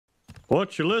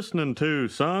What you listening to,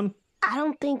 son? I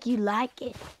don't think you like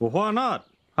it. Well, why not?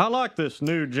 I like this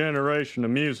new generation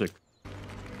of music.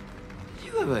 Did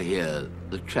you ever hear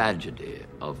the tragedy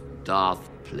of Darth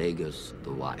Plagueis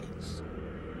the Wise?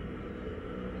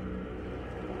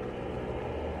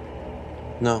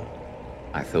 No.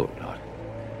 I thought not.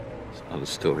 It's not a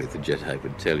story the Jedi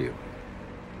would tell you.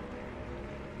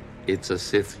 It's a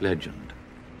Sith legend.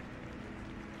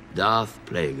 Darth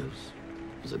Plagueis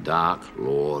was a dark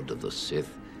lord of the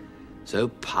Sith, so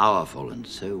powerful and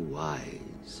so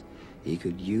wise, he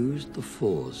could use the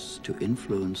Force to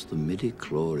influence the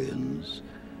midi-chlorians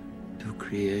to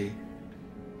create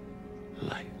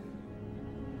life.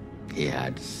 He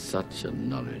had such a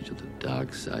knowledge of the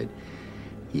dark side,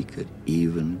 he could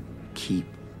even keep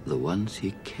the ones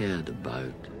he cared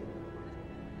about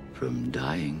from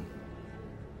dying.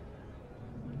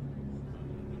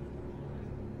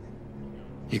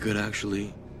 He could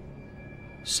actually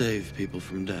save people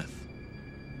from death.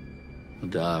 The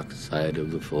dark side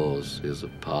of the Force is a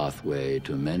pathway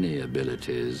to many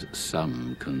abilities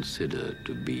some consider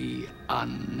to be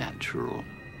unnatural.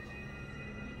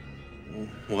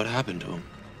 What happened to him?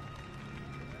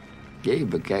 He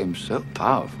became so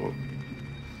powerful.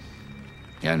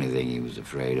 The only thing he was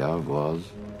afraid of was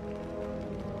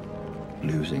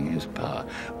losing his power,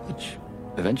 which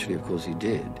eventually, of course, he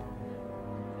did.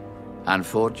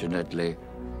 Unfortunately,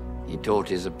 he taught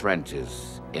his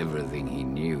apprentice everything he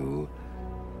knew.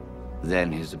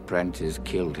 Then his apprentice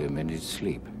killed him in his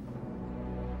sleep.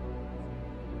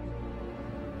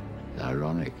 It's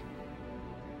ironic.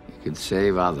 He could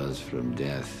save others from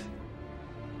death,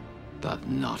 but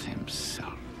not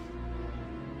himself.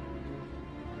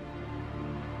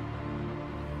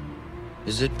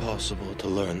 Is it possible to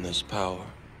learn this power?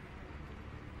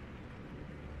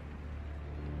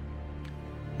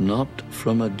 Not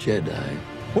from a Jedi.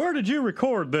 Where did you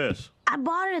record this? I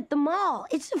bought it at the mall.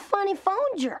 It's the Funny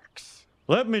Phone Jerks.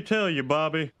 Let me tell you,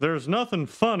 Bobby, there's nothing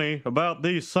funny about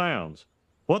these sounds.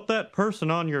 What that person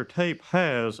on your tape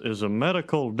has is a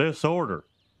medical disorder.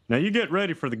 Now you get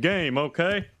ready for the game,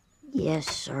 okay? Yes,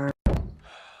 sir.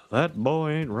 That boy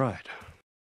ain't right.